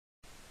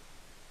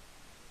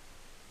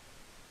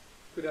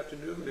Good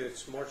afternoon.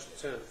 It's March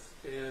 10th,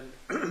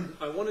 and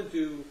I want to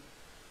do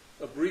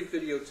a brief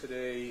video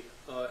today,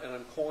 and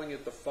I'm calling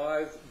it the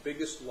 5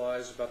 biggest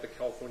lies about the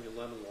California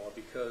lemon law,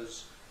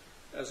 because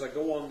as I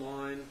go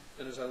online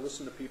and as I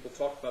listen to people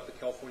talk about the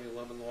California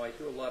lemon law, I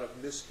hear a lot of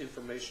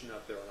misinformation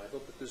out there, and I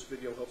hope that this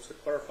video helps to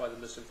clarify the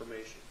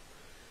misinformation.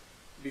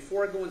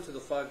 Before I go into the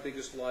 5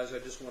 biggest lies, I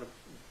just want to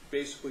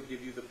basically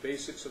give you the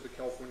basics of the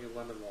California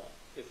lemon law.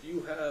 If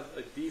you have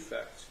a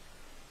defect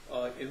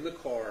in the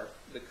car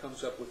that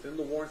comes up within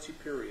the warranty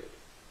period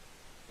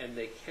and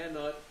they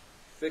cannot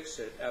fix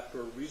it after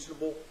a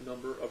reasonable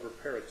number of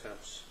repair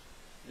attempts,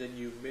 then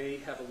you may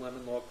have a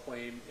lemon law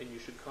claim, and you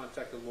should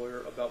contact a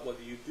lawyer about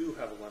whether you do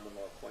have a lemon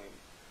law claim.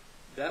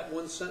 That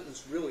one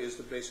sentence really is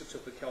the basics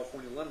of the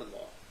California lemon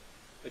law.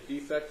 A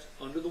defect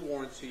under the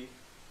warranty,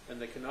 and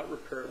they cannot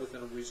repair it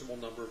within a reasonable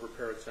number of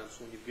repair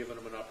attempts when you've given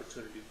them an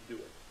opportunity to do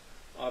it.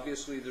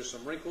 Obviously, there's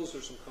some wrinkles,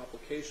 there's some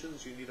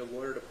complications. You need a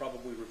lawyer to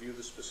probably review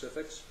the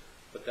specifics,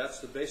 but that's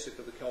the basic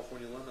of the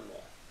California lemon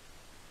law.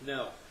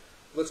 Now,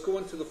 let's go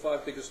into the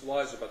 5 biggest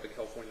lies about the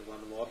California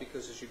lemon law,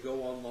 because as you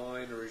go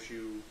online or as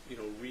you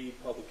read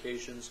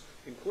publications,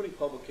 including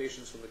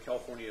publications from the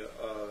California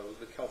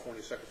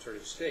Secretary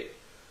of State,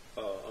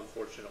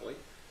 unfortunately,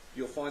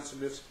 you'll find some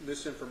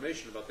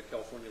misinformation about the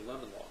California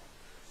lemon law.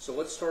 So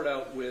let's start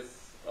out with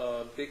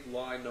big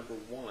lie number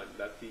 1,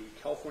 that the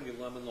California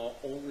lemon law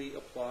only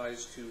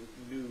applies to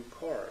new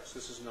cars.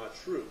 This is not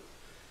true.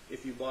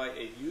 If you buy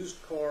a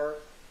used car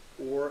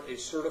or a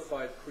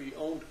certified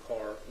pre-owned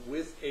car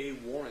with a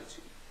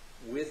warranty,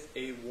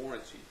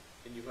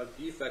 and you have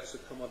defects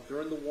that come up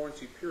during the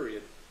warranty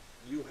period,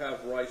 you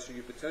have rights, or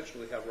you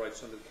potentially have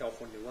rights under the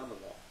California lemon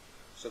law.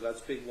 So that's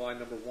big lie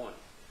number 1.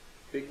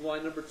 Big lie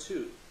number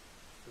 2,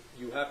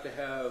 you have to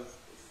have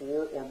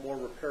 4 or more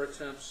repair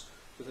attempts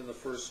within the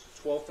first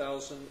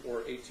 12,000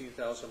 or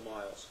 18,000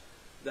 miles.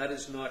 That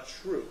is not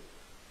true.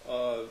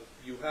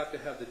 You have to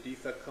have the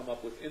defect come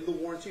up within the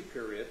warranty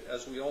period.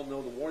 As we all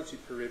know, the warranty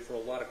period for a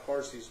lot of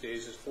cars these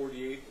days is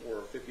 48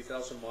 or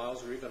 50,000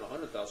 miles, or even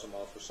 100,000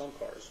 miles for some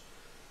cars.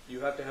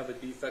 You have to have a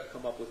defect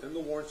come up within the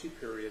warranty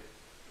period,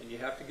 and you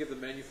have to give the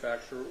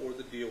manufacturer or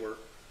the dealer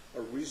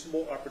a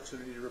reasonable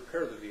opportunity to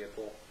repair the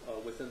vehicle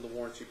within the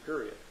warranty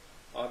period.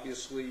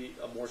 Obviously,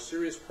 a more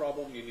serious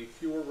problem, you need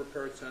fewer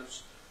repair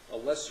attempts. A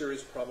less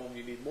serious problem,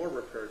 you need more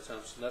repair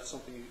attempts, and that's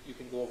something you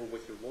can go over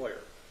with your lawyer.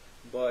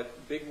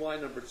 But big lie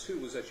number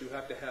 2 is that you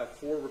have to have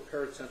 4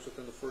 repair attempts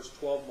within the first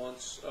 12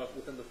 months,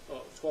 within the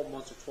 12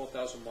 months of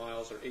 12,000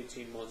 miles, or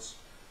 18 months,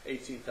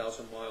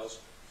 18,000 miles.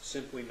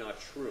 Simply not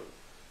true.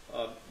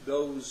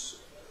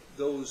 Those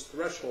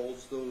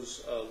thresholds,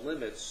 those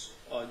limits,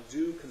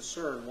 do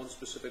concern one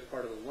specific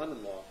part of the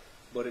lemon law,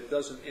 but it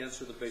doesn't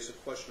answer the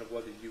basic question of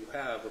whether you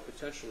have or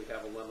potentially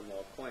have a lemon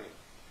law claim.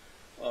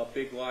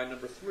 Big lie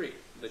number 3,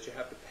 that you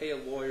have to pay a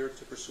lawyer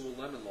to pursue a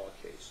lemon law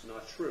case.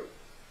 Not true.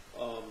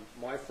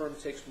 My firm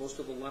takes most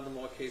of the lemon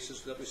law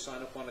cases that we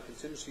sign up on a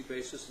contingency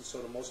basis, and so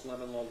do most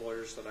lemon law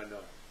lawyers that I know.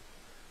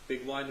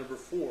 Big lie number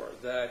 4,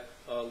 that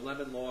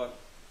lemon law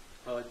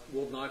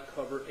will not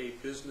cover a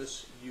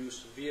business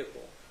use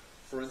vehicle.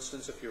 For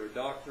instance, if you're a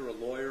doctor, a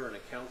lawyer, an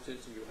accountant,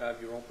 and you have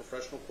your own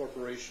professional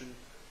corporation,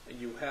 and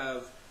you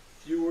have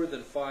fewer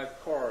than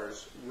 5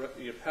 cars,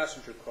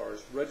 passenger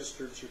cars,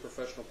 registered to your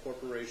professional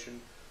corporation,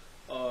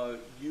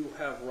 you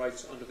have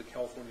rights under the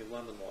California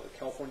lemon law. The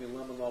California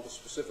lemon law was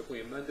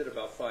specifically amended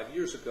about 5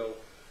 years ago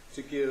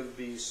to give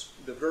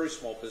the very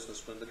small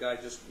businessman, the guy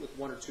just with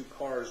 1 or 2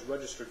 cars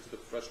registered to the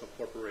professional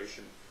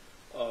corporation,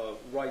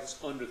 rights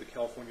under the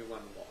California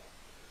lemon law.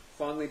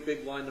 Finally,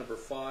 big lie number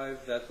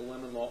 5, that the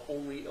lemon law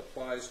only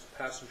applies to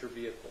passenger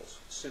vehicles.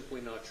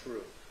 Simply not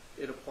true.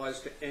 It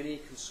applies to any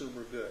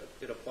consumer good.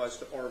 It applies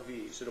to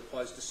RVs. It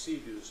applies to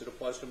Sea-Doos. It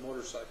applies to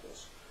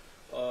motorcycles.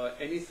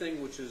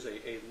 Anything which is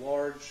a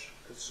large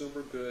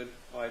consumer good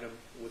item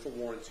with a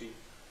warranty,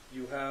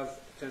 you have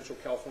potential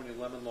California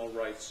lemon law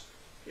rights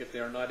if they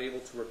are not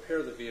able to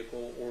repair the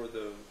vehicle or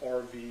the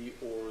RV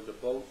or the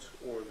boat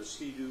or the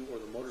Sea-Doo or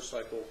the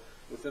motorcycle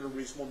within a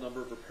reasonable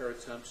number of repair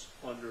attempts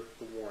under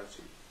the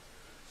warranty.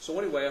 So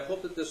anyway, I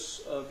hope that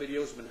this video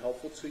has been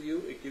helpful to you.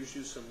 It gives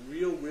you some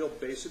real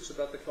basics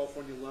about the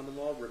California lemon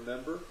law.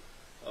 Remember,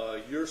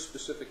 your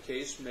specific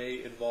case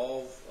may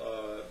involve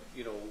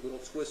little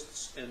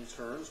twists and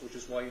turns, which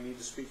is why you need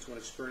to speak to an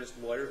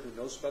experienced lawyer who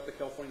knows about the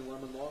California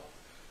lemon law.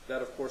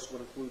 That, of course,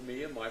 would include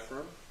me and my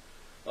firm.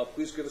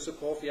 Please give us a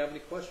call if you have any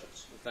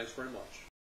questions. And thanks very much.